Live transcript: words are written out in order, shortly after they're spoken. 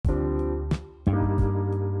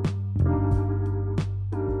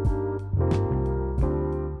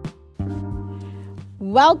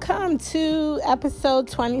Welcome to episode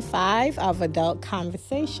 25 of Adult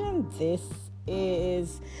Conversation. This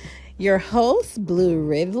is your host, Blue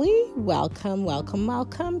Ridley. Welcome.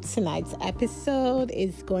 Tonight's episode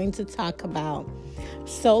is going to talk about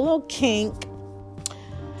solo kink.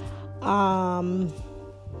 How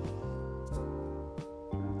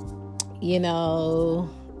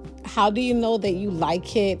do you know that you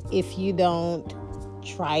like it if you don't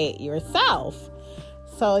try it yourself?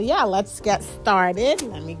 So yeah, let's get started.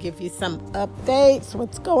 Let me give you some updates.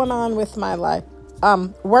 What's going on with my life?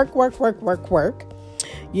 Work.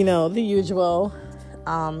 You know, the usual.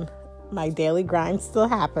 My daily grind still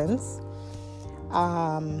happens.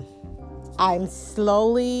 I'm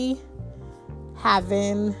slowly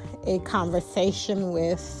having a conversation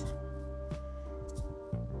with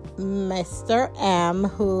Mr. M,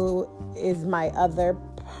 who is my other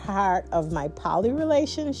part of my poly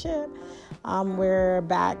relationship. We're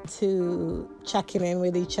back to checking in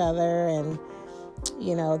with each other and,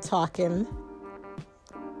 talking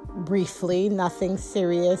briefly, nothing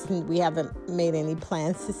serious. And we haven't made any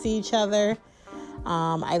plans to see each other.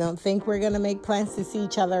 I don't think we're going to make plans to see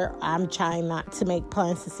each other. I'm trying not to make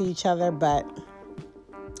plans to see each other, but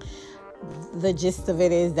the gist of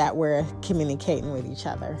it is that we're communicating with each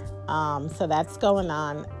other. So that's going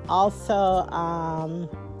on. Also,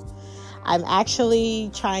 I'm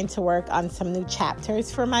actually trying to work on some new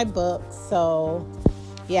chapters for my book. So,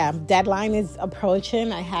 yeah, deadline is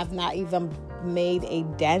approaching. I have not even made a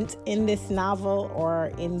dent in this novel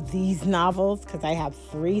or in these novels because I have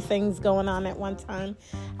 3 things going on at one time.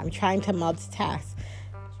 I'm trying to multitask.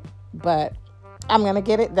 But I'm going to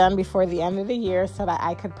get it done before the end of the year so that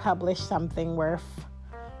I could publish something worth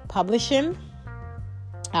publishing.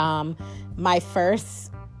 My first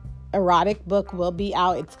erotic book will be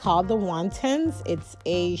out. It's called The Wantons. It's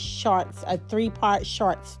a 3-part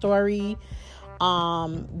short story,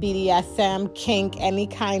 BDSM, kink, any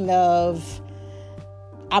kind of.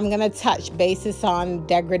 I'm going to touch bases on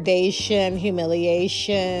degradation,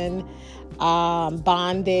 humiliation,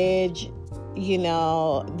 bondage.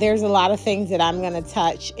 There's a lot of things that I'm going to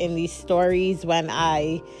touch in these stories when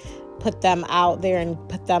I put them out there and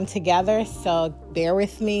put them together. So bear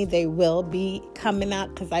with me. They will be coming out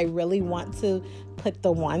because I really want to put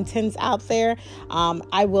the Wantons out there.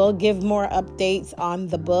 I will give more updates on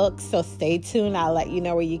the book, so stay tuned. I'll let you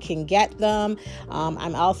know where you can get them.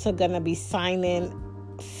 I'm also going to be signing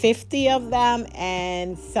 50 of them,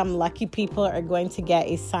 and some lucky people are going to get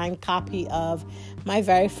a signed copy of my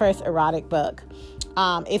very first erotic book.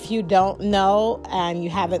 If you don't know and you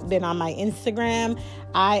haven't been on my Instagram,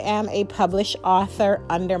 I am a published author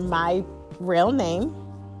under my real name.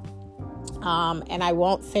 And I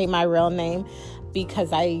won't say my real name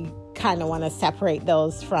because I kind of want to separate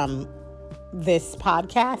those from this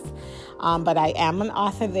podcast. But I am an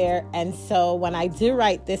author there. And so when I do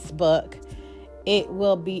write this book, it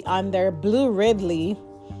will be under Blue Ridley.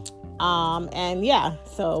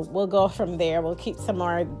 So we'll go from there. We'll keep some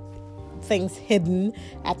more things hidden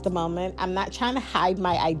at the moment. I'm not trying to hide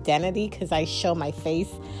my identity because I show my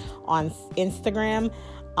face on Instagram.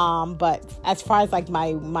 But as far as like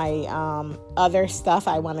my other stuff,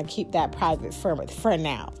 I want to keep that private for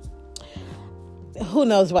now. Who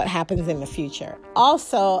knows what happens in the future.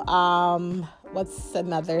 Also, what's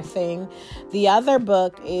another thing? The other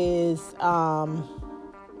book is,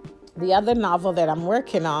 the other novel that I'm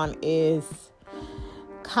working on is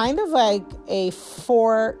kind of like a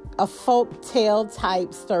folk tale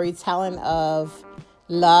type storytelling of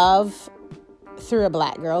love through a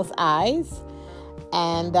Black girl's eyes,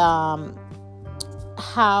 and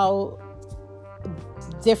how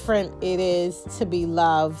different it is to be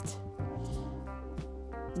loved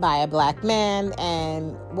by a Black man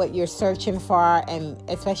and what you're searching for, and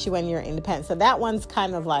especially when you're independent. So that one's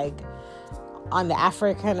kind of like on the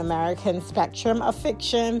African American spectrum of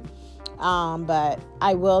fiction. But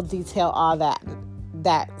I will detail all that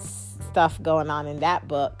stuff going on in that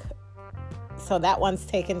book. So that one's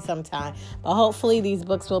taking some time. But hopefully these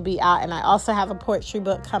books will be out. And I also have a poetry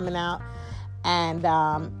book coming out. And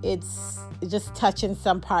it's just touching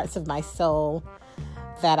some parts of my soul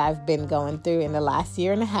that I've been going through in the last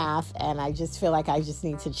year and a half. And I just feel like I just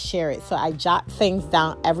need to share it. So I jot things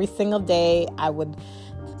down every single day.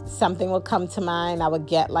 Something will come to mind. I would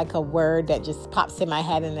get like a word that just pops in my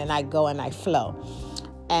head, and then I go and I flow.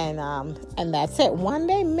 And that's it. One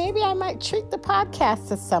day, maybe I might treat the podcast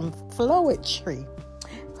to some flowetry.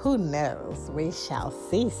 Who knows? We shall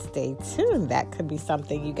see. Stay tuned. That could be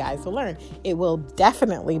something you guys will learn. It will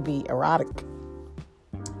definitely be erotic.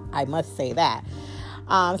 I must say that.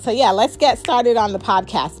 So yeah, let's get started on the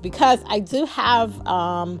podcast, because I do have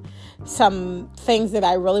some things that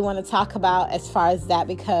I really want to talk about as far as that,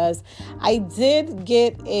 because I did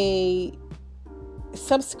get a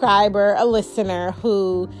subscriber, a listener,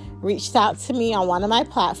 who reached out to me on one of my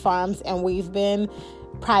platforms, and we've been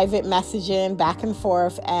private messaging back and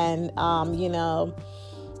forth, and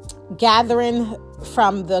gathering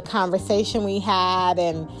from the conversation we had,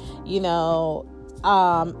 and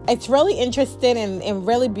it's really interesting and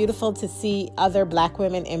really beautiful to see other Black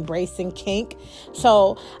women embracing kink.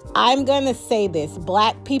 So I'm going to say this: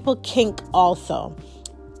 Black people kink also.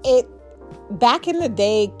 Back in the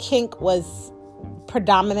day, kink was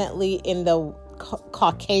predominantly in the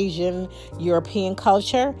Caucasian European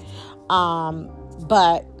culture.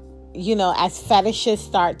 But, as fetishes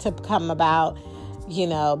start to come about,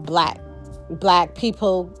 Black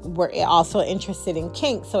people were also interested in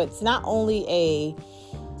kink. So it's not only a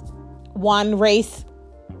one race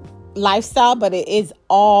lifestyle, but it is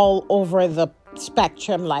all over the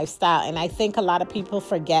spectrum lifestyle. And I think a lot of people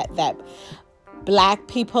forget that Black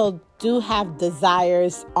people do have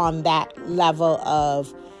desires on that level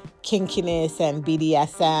of kinkiness and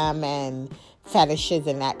BDSM and fetishes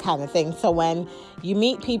and that kind of thing. So when you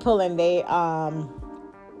meet people and they, I've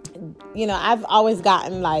always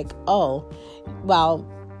gotten like, oh, well,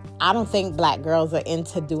 I don't think Black girls are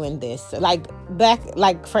into doing this. Like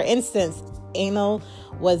for instance, anal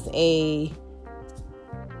was a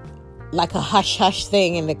hush hush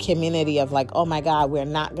thing in the community of like, oh my God, we're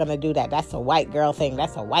not going to do that. That's a white girl thing.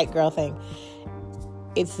 That's a white girl thing.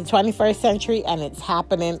 It's the 21st century, and it's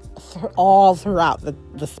happening all throughout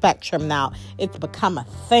the spectrum now. It's become a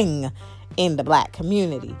thing in the Black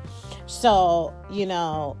community. So,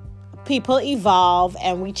 people evolve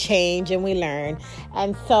and we change and we learn.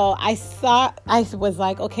 And so I was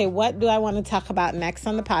like, okay, what do I want to talk about next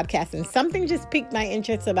on the podcast? And something just piqued my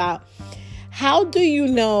interest about, how do you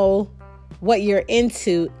know what you're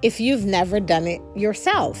into if you've never done it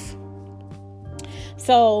yourself?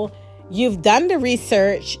 So you've done the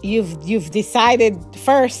research. You've decided,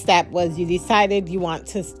 first step was you decided you want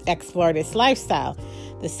to explore this lifestyle.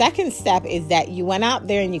 The second step is that you went out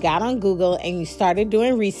there and you got on Google and you started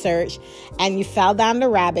doing research, and you fell down the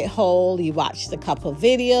rabbit hole. You watched a couple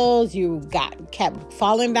videos. You kept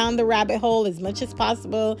falling down the rabbit hole as much as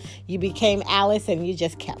possible. You became Alice and you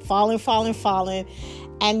just kept falling.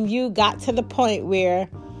 And you got to the point where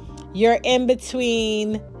you're in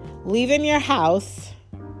between leaving your house,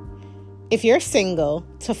 if you're single,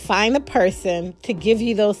 to find a person to give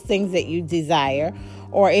you those things that you desire,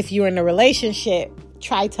 or if you're in a relationship,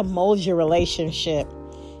 try to mold your relationship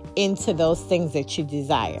into those things that you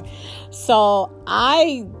desire. So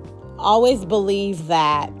I always believe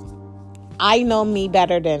that I know me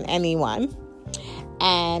better than anyone,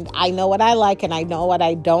 and I know what I like and I know what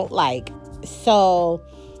I don't like. So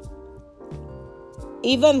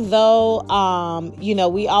even though,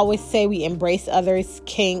 we always say we embrace others'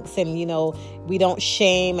 kinks and, we don't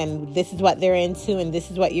shame, and this is what they're into and this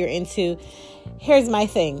is what you're into. Here's my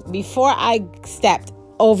thing. Before I stepped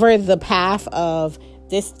over the path of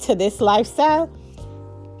this lifestyle,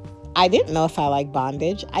 I didn't know if I like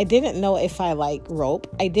bondage. I didn't know if I like rope.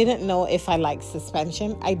 I didn't know if I like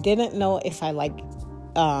suspension. I didn't know if I like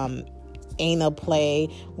anal play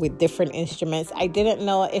with different instruments. I didn't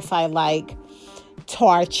know if I like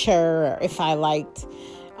torture, or if I liked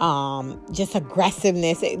just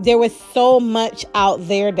aggressiveness. There was so much out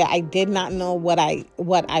there that I did not know what I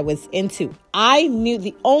was into. I knew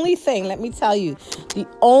the only thing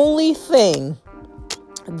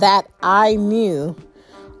that I knew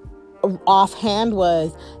offhand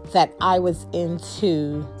was that I was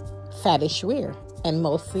into fetish wear, and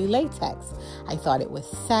mostly latex. I thought it was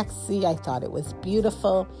sexy. I thought it was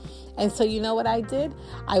beautiful. And so you know what I did?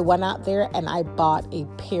 I went out there and I bought a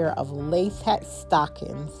pair of latex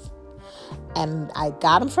stockings. And I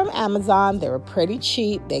got them from Amazon. They were pretty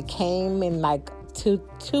cheap. They came in like two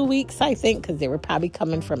weeks, I think, because they were probably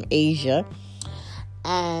coming from Asia.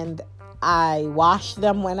 And I washed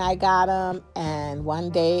them when I got them. And one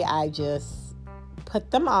day I just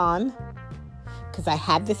put them on, because I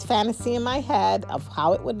had this fantasy in my head of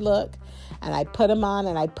how it would look. And I put them on,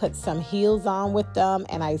 and I put some heels on with them,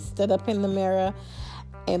 and I stood up in the mirror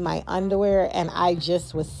in my underwear, and I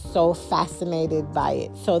just was so fascinated by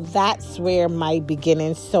it. So that's where my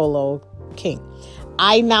beginning solo kink.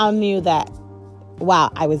 I now knew that, wow,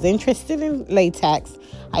 I was interested in latex.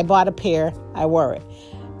 I bought a pair. I wore it.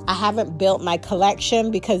 I haven't built my collection,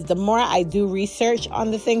 because the more I do research on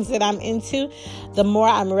the things that I'm into, the more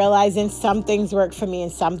I'm realizing some things work for me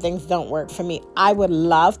and some things don't work for me. I would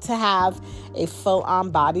love to have a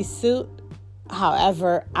full-on bodysuit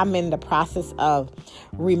However, I'm in the process of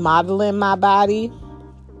remodeling my body.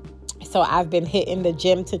 So I've been hitting the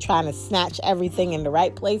gym to try to snatch everything in the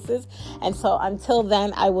right places. And so until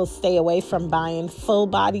then, I will stay away from buying full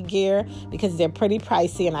body gear because they're pretty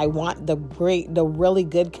pricey and I want the really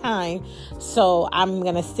good kind. So I'm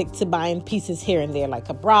going to stick to buying pieces here and there, like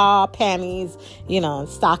a bra, panties,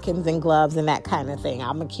 stockings and gloves and that kind of thing.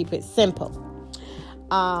 I'm going to keep it simple.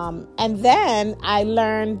 And then I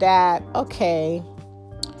learned that, okay,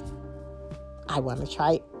 I want to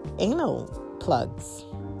try anal plugs.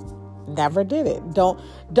 Never did it.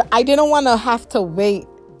 I didn't want to have to wait.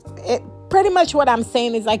 Pretty much what I'm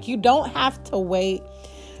saying is like, you don't have to wait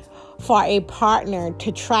for a partner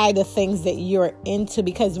to try the things that you're into,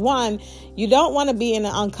 because one, you don't want to be in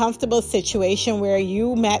an uncomfortable situation where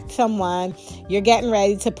you met someone, you're getting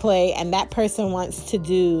ready to play, and that person wants to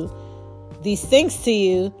do these things to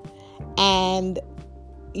you, and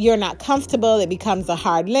you're not comfortable. It becomes a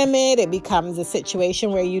hard limit. It becomes a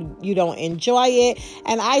situation where you don't enjoy it.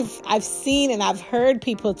 And I've seen and I've heard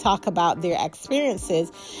people talk about their experiences,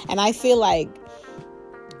 and I feel like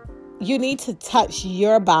you need to touch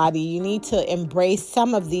your body. You need to embrace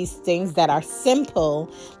some of these things that are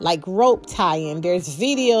simple, like rope tying. There's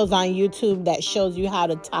videos on YouTube that shows you how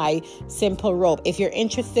to tie simple rope. If you're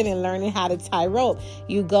interested in learning how to tie rope,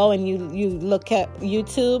 you go and you look at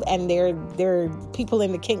YouTube, and there are people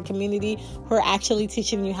in the kink community who are actually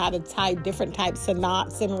teaching you how to tie different types of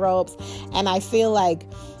knots and ropes. And I feel like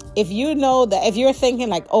if you're thinking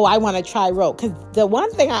like, oh, I want to try rope, because the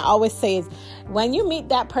one thing I always say is, when you meet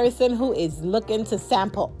that person who is looking to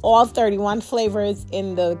sample all 31 flavors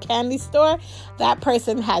in the candy store, that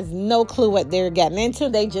person has no clue what they're getting into.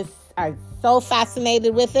 They just are so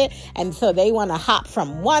fascinated with it. And so they want to hop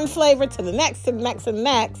from one flavor to the next, to the next, and the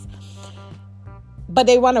next. But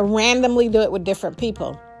they want to randomly do it with different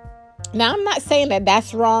people. Now, I'm not saying that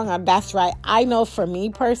that's wrong or that's right. I know for me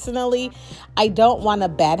personally, I don't want to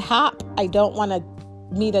bed hop. I don't want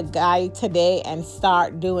to meet a guy today and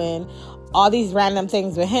start doing all these random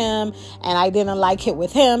things with him, and I didn't like it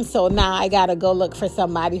with him, so now I gotta go look for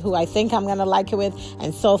somebody who I think I'm gonna like it with,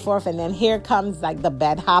 and so forth. And then here comes like the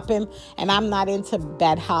bed hopping, and I'm not into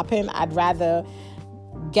bed hopping. I'd rather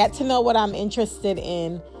get to know what I'm interested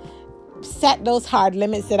in, set those hard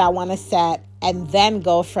limits that I want to set, and then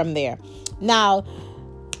go from there. Now,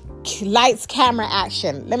 lights, camera,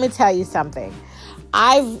 action. Let me tell you something.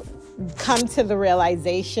 I've come to the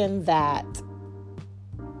realization that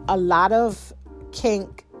a lot of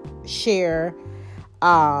kink share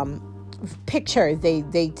pictures.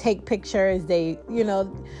 They take pictures.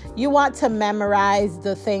 You want to memorize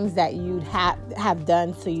the things that you have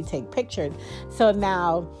done, so you take pictures. So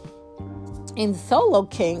now in solo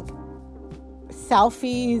kink,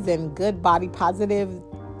 selfies and good body positive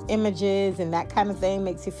images and that kind of thing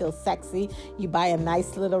makes you feel sexy. You buy a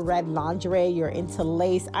nice little red lingerie. You're into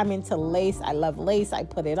lace. I'm into lace. I love lace. I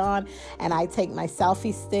put it on and I take my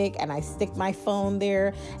selfie stick and I stick my phone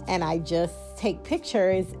there and I just take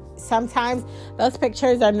pictures. Sometimes those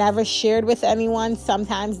pictures are never shared with anyone.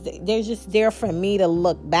 Sometimes they're just there for me to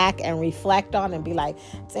look back and reflect on and be like,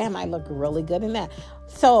 damn, I look really good in that.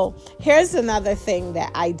 So here's another thing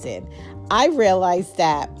that I did. I realized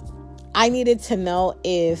that I needed to know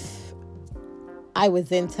if I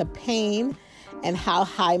was into pain and how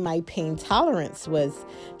high my pain tolerance was.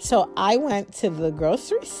 So I went to the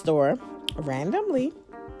grocery store randomly.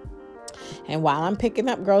 And while I'm picking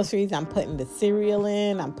up groceries, I'm putting the cereal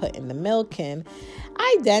in, I'm putting the milk in.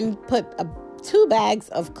 I then put 2 bags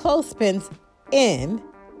of clothespins in,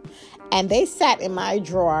 and they sat in my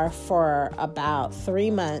drawer for about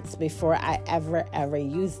 3 months before I ever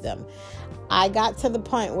used them. I got to the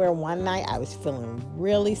point where one night I was feeling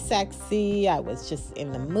really sexy. I was just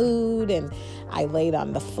in the mood, and I laid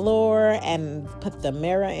on the floor and put the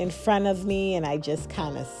mirror in front of me, and I just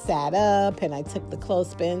kind of sat up and I took the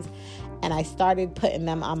clothespins and I started putting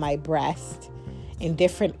them on my breast in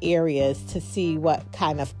different areas to see what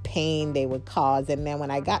kind of pain they would cause. And then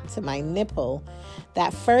when I got to my nipple,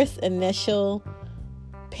 that first initial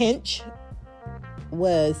pinch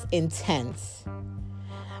was intense.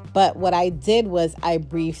 But what I did was I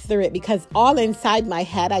breathed through it, because all inside my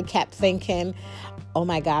head, I kept thinking, oh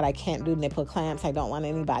my God, I can't do nipple clamps. I don't want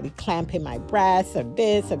anybody clamping my breasts or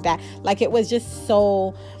this or that. Like, it was just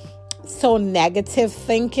so negative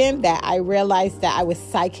thinking that I realized that I was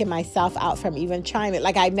psyching myself out from even trying it.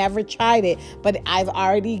 Like, I never tried it, but I've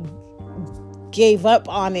already gave up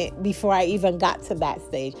on it before I even got to that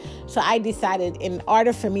stage. So I decided, in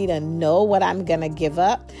order for me to know what I'm going to give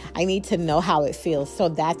up, I need to know how it feels. So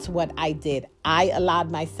that's what I did. I allowed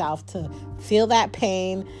myself to feel that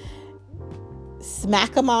pain,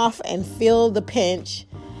 smack them off and feel the pinch.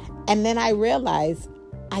 And then I realized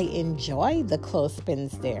I enjoy the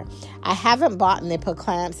clothespins there. I haven't bought nipple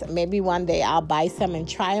clamps. Maybe one day I'll buy some and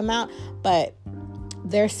try them out. But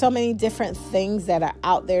there's so many different things that are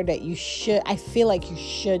out there that I feel like you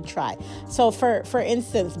should try. So for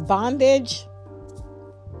instance, bondage,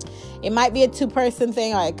 it might be a 2-person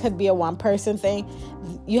thing or it could be a 1-person thing.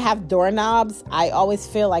 You have doorknobs. I always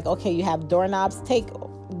feel like, okay, you have doorknobs. Take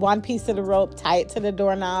one piece of the rope, tie it to the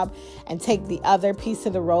doorknob, and take the other piece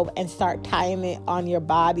of the rope and start tying it on your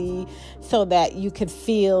body so that you could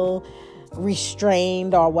feel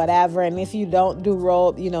restrained or whatever. And if you don't do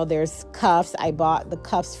rope, there's cuffs. I bought the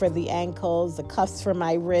cuffs for the ankles, the cuffs for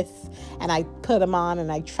my wrists, and I put them on and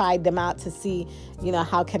I tried them out to see,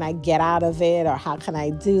 how can I get out of it, or how can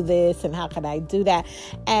I do this and how can I do that.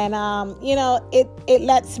 And, it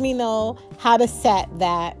lets me know how to set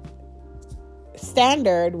that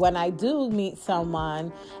standard when I do meet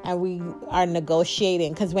someone and we are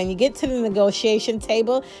negotiating. Because when you get to the negotiation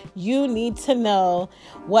table, you need to know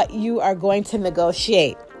what you are going to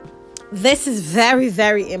negotiate. This is very,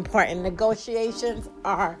 very important. Negotiations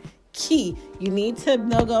are key. You need to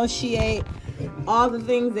negotiate all the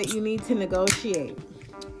things that you need to negotiate.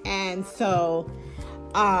 And so,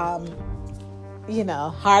 hard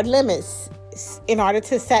limits. In order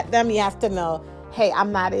to set them, you have to know, hey,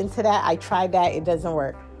 I'm not into that. I tried that. It doesn't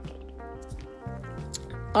work.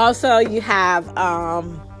 Also, you have,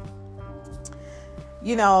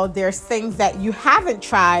 there's things that you haven't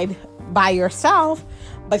tried by yourself,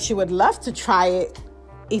 but you would love to try it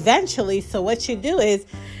eventually. So what you do is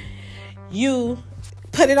you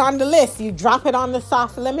put it on the list. You drop it on the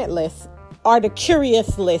soft limit list or the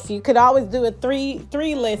curious list. You could always do a three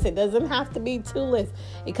list. It doesn't have to be 2 lists.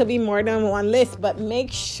 It could be more than 1 list, but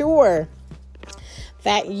make sure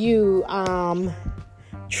that you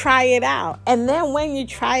try it out. And then when you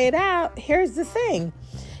try it out, here's the thing.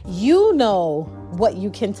 You know what you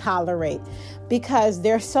can tolerate, because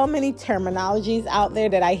there's so many terminologies out there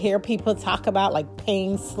that I hear people talk about, like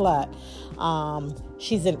pain slut.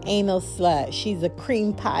 She's an anal slut. She's a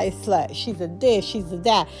cream pie slut. She's a this, she's a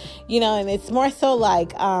that. And it's more so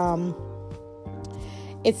like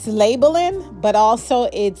it's labeling, but also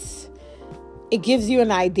it gives you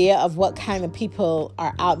an idea of what kind of people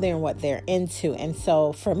are out there and what they're into. And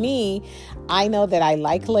so for me, I know that I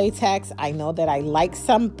like latex. I know that I like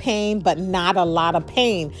some pain, but not a lot of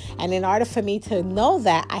pain. And in order for me to know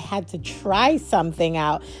that, I had to try something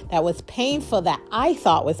out that was painful, that I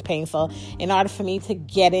thought was painful, in order for me to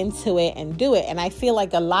get into it and do it. And I feel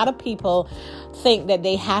like a lot of people think that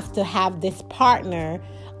they have to have this partner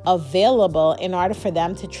available in order for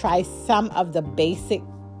them to try some of the basic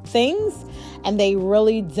things, and they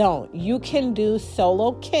really don't. You can do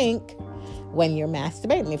solo kink when you're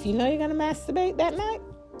masturbating. If you know you're going to masturbate that night,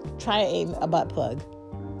 try a butt plug.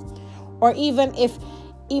 Or even if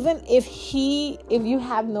you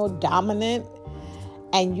have no dominant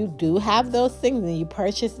and you do have those things and you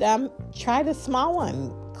purchase them, try the small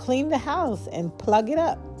one. Clean the house and plug it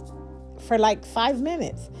up for like 5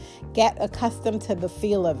 minutes. Get accustomed to the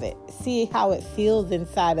feel of it. See how it feels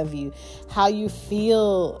inside of you, how you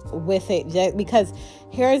feel with it. Because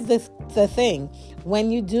here's the thing.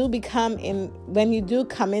 When you do come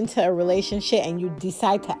into a relationship and you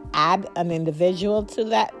decide to add an individual to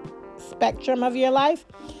that spectrum of your life,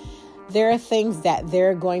 there are things that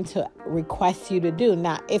they're going to request you to do.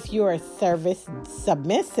 Now, if you're service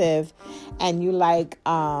submissive and you like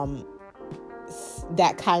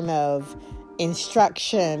that kind of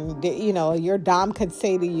instruction, your dom could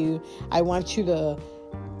say to you, I want you to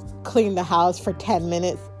clean the house for 10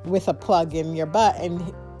 minutes with a plug in your butt,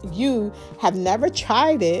 and you have never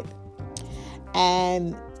tried it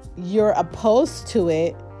and you're opposed to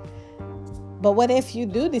it. But what if you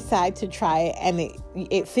do decide to try it and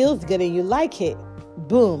it feels good and you like it?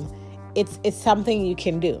 Boom. It's something you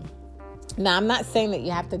can do. Now, I'm not saying that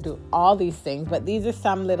you have to do all these things, but these are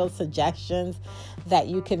some little suggestions that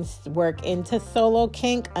you can work into solo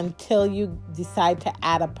kink until you decide to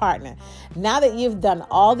add a partner. Now that you've done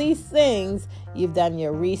all these things, you've done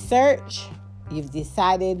your research, you've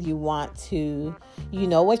decided you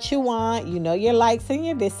know what you want, you know your likes and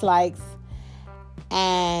your dislikes,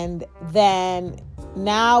 and then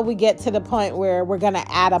now we get to the point where we're going to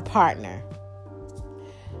add a partner.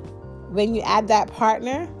 When you add that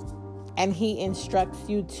partner, and he instructs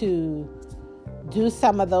you to do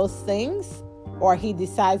some of those things, or he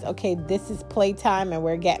decides, okay, this is playtime and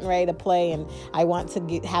we're getting ready to play and I want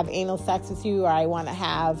to have anal sex with you, or I want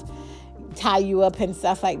to tie you up and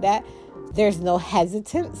stuff like that, there's no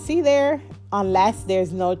hesitancy there unless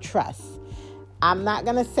there's no trust. I'm not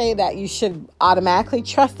going to say that you should automatically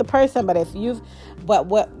trust the person, but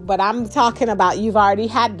what I'm talking about, you've already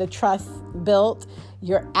had the trust built.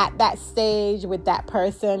 You're at that stage with that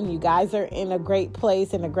person. You guys are in a great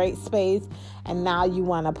place, in a great space, and now you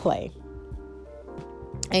want to play.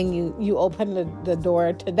 And you open the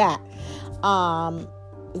door to that.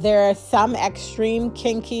 There are some extreme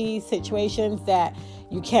kinky situations that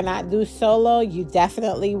you cannot do solo. You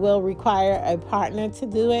definitely will require a partner to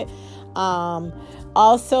do it.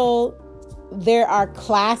 Also, there are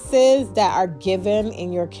classes that are given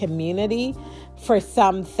in your community for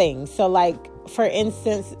some things. So like, for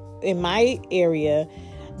instance, in my area,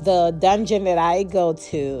 the dungeon that I go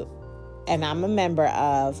to and I'm a member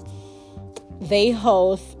of, they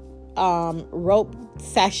host rope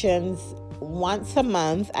sessions once a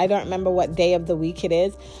month. I don't remember what day of the week it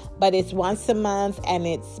is, but it's once a month, and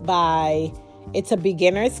it's a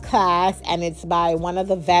beginner's class, and it's by one of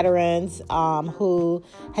the veterans who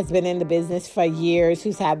has been in the business for years,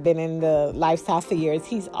 who's been in the lifestyle for years.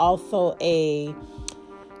 He's also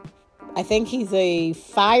I think he's a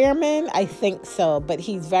fireman. I think so, but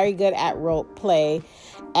he's very good at rope play.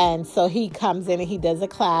 And so he comes in and he does a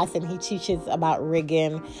class, and he teaches about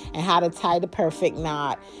rigging and how to tie the perfect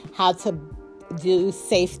knot, how to do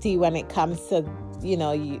safety when it comes to,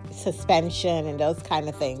 suspension and those kind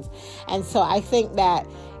of things. And so I think that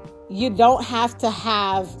you don't have to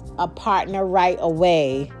have a partner right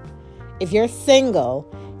away. If you're single,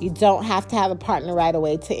 you don't have to have a partner right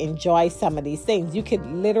away to enjoy some of these things. You could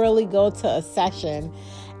literally go to a session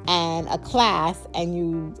and a class, and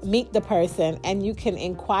you meet the person, and you can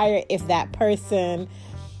inquire if that person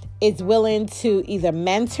is willing to either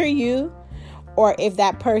mentor you, or if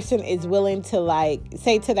that person is willing to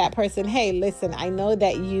say to that person, hey, listen, I know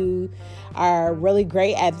that you are really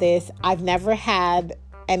great at this. I've never had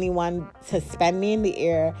anyone suspend me in the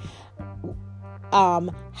air.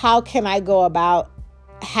 How can I go about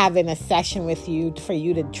having a session with you for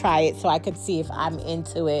you to try it so I could see if I'm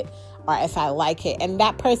into it or if I like it? And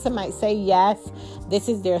that person might say yes. This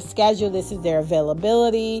is their schedule. This is their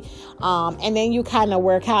availability. And then you kind of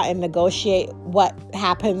work out and negotiate what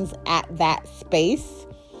happens at that space,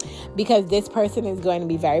 because this person is going to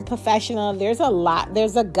be very professional. There's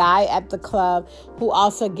a guy at the club who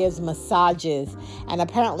also gives massages, and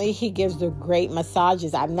apparently he gives the great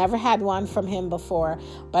massages. I've never had one from him before,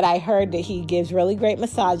 but I heard that he gives really great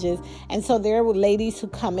massages. And so there were ladies who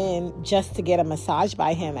come in just to get a massage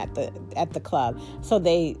by him at the club. So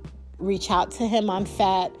they reach out to him on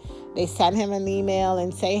FET. They send him an email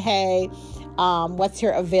and say, hey, what's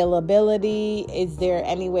your availability? Is there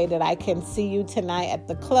any way that I can see you tonight at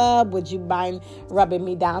the club? Would you mind rubbing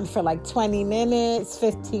me down for 20 minutes,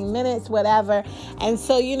 15 minutes, whatever? And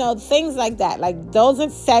so, things like that. Those are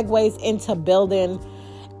segues into building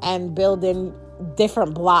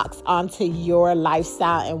different blocks onto your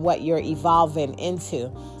lifestyle and what you're evolving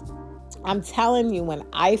into. I'm telling you, when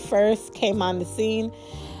I first came on the scene,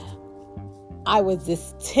 I was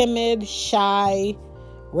this timid, shy,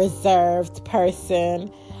 reserved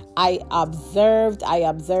person. I observed,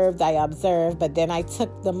 but then I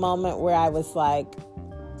took the moment where I was like,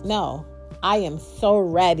 no, I am so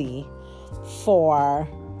ready for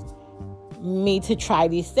me to try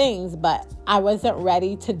these things, but I wasn't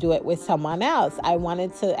ready to do it with someone else. I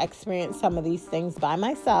wanted to experience some of these things by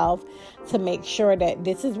myself to make sure that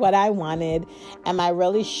this is what I wanted. Am I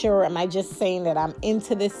really sure? Am I just saying that I'm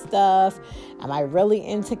into this stuff? Am I really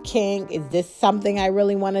into kink? Is this something I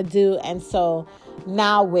really want to do? And so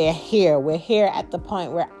now we're here. We're here at the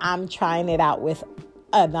point where I'm trying it out with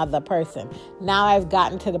another person. Now I've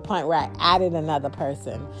gotten to the point where I added another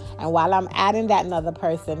person. And while I'm adding that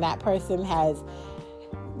person has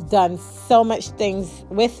done so much things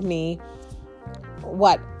with me.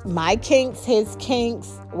 What my kinks, his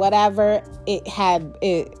kinks, whatever, it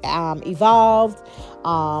evolved.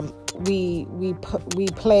 We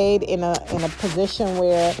played in a position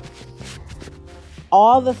where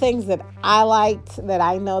all the things that I liked, that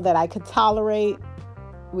I know that I could tolerate,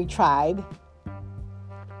 we tried.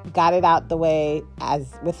 Got it out the way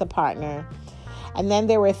as with a partner. And then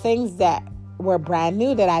there were things that were brand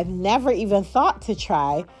new that I've never even thought to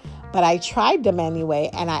try, but I tried them anyway,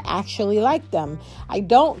 and I actually liked them. I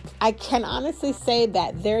can honestly say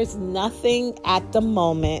that there's nothing at the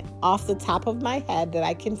moment off the top of my head that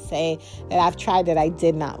I can say that I've tried that I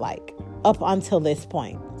did not like up until this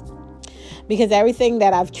point. Because everything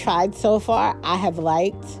that I've tried so far, I have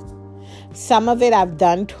liked. Some of it I've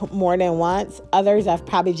done more than once. Others I've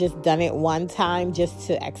probably just done it one time just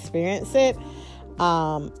to experience it.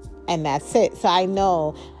 And that's it. So I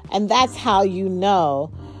know. And that's how you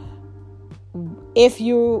know if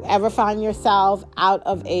you ever find yourself out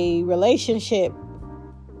of a relationship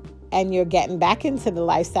and you're getting back into the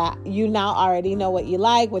lifestyle, you now already know what you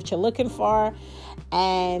like, what you're looking for,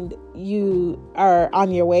 and you are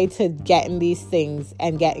on your way to getting these things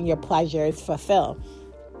and getting your pleasures fulfilled.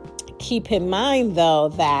 Keep in mind, though,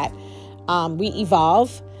 that we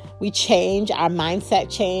evolve, we change, our mindset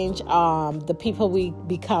change, the people we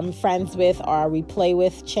become friends with or we play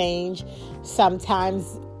with change. Sometimes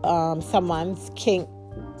someone's kink,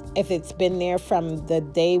 if it's been there from the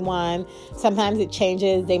day one, sometimes it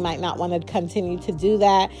changes. They might not want to continue to do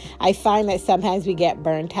that. I find that sometimes we get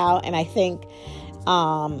burnt out, and I think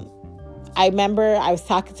I remember I was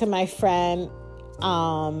talking to my friend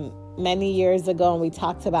many years ago, and we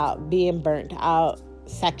talked about being burnt out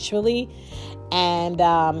sexually. And,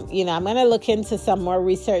 I'm going to look into some more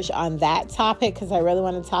research on that topic because I really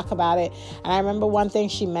want to talk about it. And I remember one thing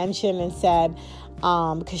she mentioned and said,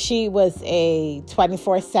 because she was a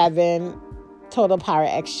 24/7 total power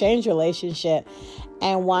exchange relationship.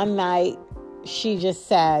 And one night she just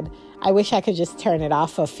said, I wish I could just turn it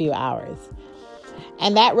off for a few hours.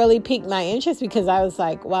 And that really piqued my interest because I was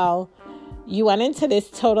like, well, you went into this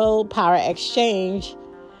total power exchange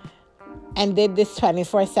and did this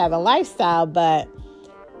 24/7 lifestyle, but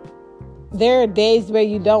there are days where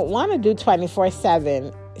you don't want to do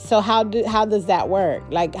 24/7. So how does that work?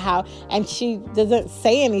 Like how? And she doesn't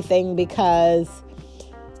say anything because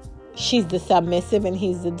she's the submissive and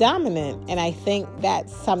he's the dominant. And I think that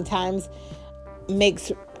sometimes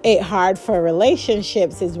makes it hard for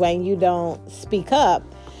relationships is when you don't speak up.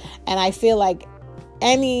 And I feel like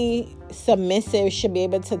any submissive should be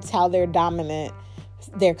able to tell their dominant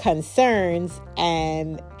their concerns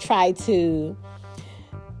and try to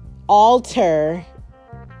alter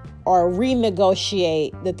or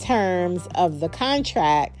renegotiate the terms of the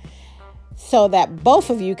contract so that both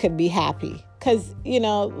of you could be happy. Because,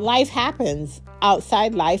 life happens.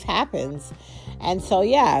 Outside life happens. And so,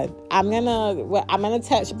 yeah, I'm gonna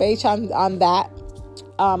touch base on that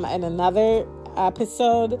in another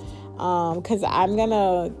episode. Because I'm going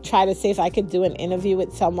to try to see if I could do an interview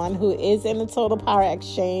with someone who is in the total power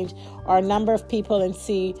exchange or a number of people and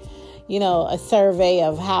see, a survey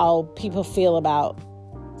of how people feel about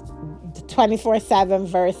the 24/7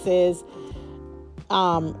 versus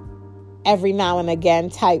every now and again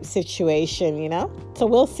type situation, So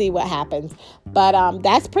we'll see what happens. But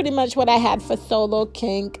that's pretty much what I had for Solo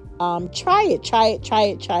Kink. Try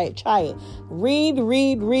it.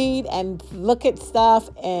 Read, and look at stuff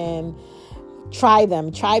and try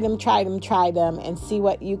them, and see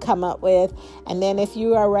what you come up with. And then if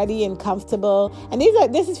you are ready and comfortable, and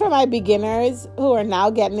this is for my beginners who are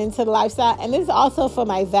now getting into the lifestyle, and this is also for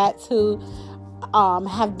my vets who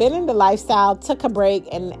have been in the lifestyle, took a break,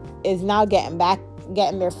 and is now getting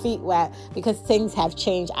their feet wet because things have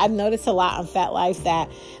changed. I've noticed a lot on FetLife that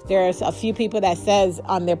there's a few people that says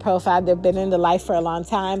on their profile they've been in the life for a long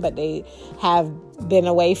time, but they have been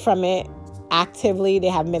away from it actively. They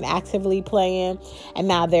haven't been actively playing, and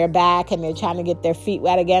now they're back and they're trying to get their feet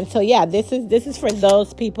wet again. So yeah, this is for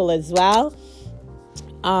those people as well.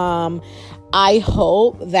 I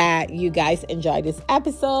hope that you guys enjoyed this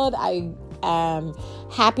episode. I am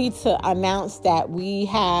happy to announce that we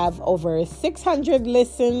have over 600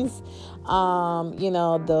 listens.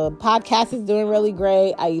 The podcast is doing really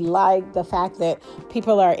great. I like the fact that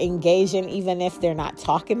people are engaging, even if they're not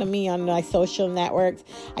talking to me on my social networks.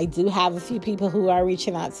 I do have a few people who are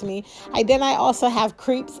reaching out to me. I also have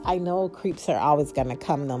creeps. I know creeps are always going to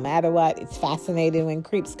come no matter what. It's fascinating when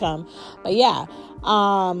creeps come. But yeah,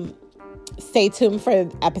 stay tuned for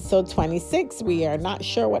episode 26. We are not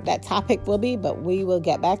sure what that topic will be, but we will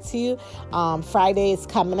get back to you. Friday is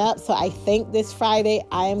coming up, so I think this Friday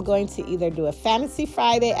I am going to either do a Fantasy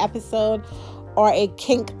Friday episode or a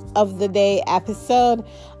Kink of the Day episode.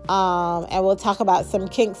 And we'll talk about some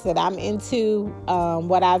kinks that I'm into,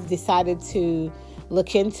 what I've decided to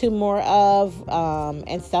look into more of,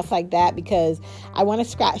 and stuff like that, because I want to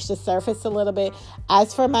scratch the surface a little bit.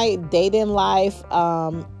 As for my dating life,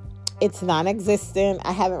 it's non-existent.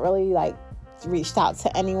 I haven't really reached out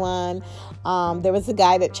to anyone. There was a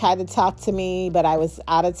guy that tried to talk to me, but I was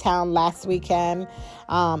out of town last weekend.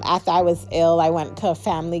 After I was ill, I went to a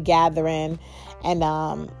family gathering,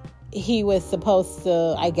 and he was supposed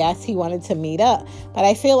to, I guess he wanted to meet up. But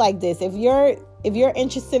I feel like this, if you're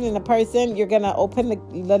interested in a person, you're going to open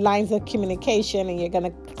the lines of communication, and you're going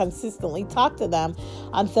to consistently talk to them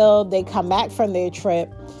until they come back from their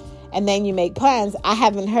trip. And then you make plans. I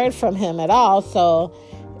haven't heard from him at all, so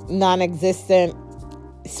non-existent,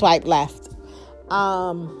 swipe left.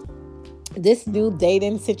 this new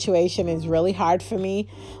dating situation is really hard for me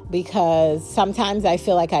because sometimes I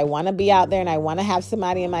feel like I want to be out there and I want to have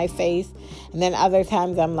somebody in my face. And then other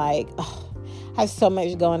times I'm like, oh, I have so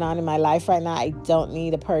much going on in my life right now. I don't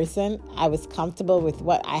need a person. I was comfortable with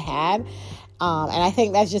what I had. And I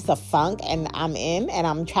think that's just a funk and I'm in, and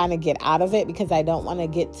I'm trying to get out of it because I don't want to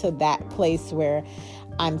get to that place where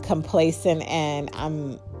I'm complacent and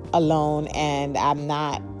I'm alone and I'm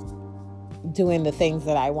not doing the things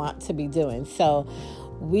that I want to be doing. So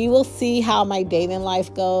we will see how my dating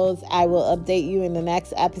life goes. I will update you in the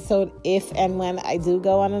next episode if and when I do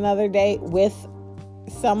go on another date with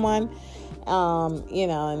someone,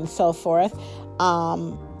 and so forth.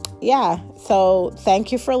 So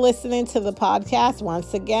thank you for listening to the podcast.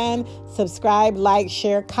 Once again, subscribe, like,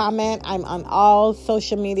 share, comment. I'm on all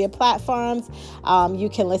social media platforms. You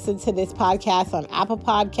can listen to this podcast on Apple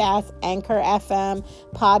Podcasts, Anchor FM,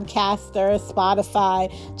 Podcaster,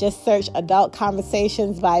 Spotify. Just search Adult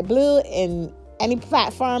Conversations by Blue in any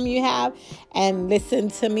platform you have and listen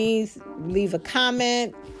to me. Leave a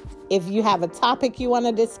comment. If you have a topic you want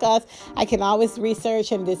to discuss, I can always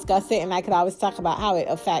research and discuss it, and I can always talk about how it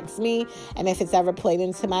affects me and if it's ever played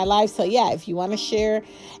into my life. So yeah, if you want to share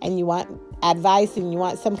and you want advice and you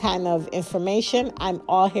want some kind of information, I'm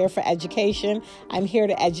all here for education. I'm here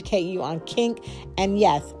to educate you on kink. And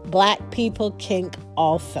yes, Black people kink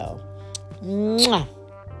also. Mwah.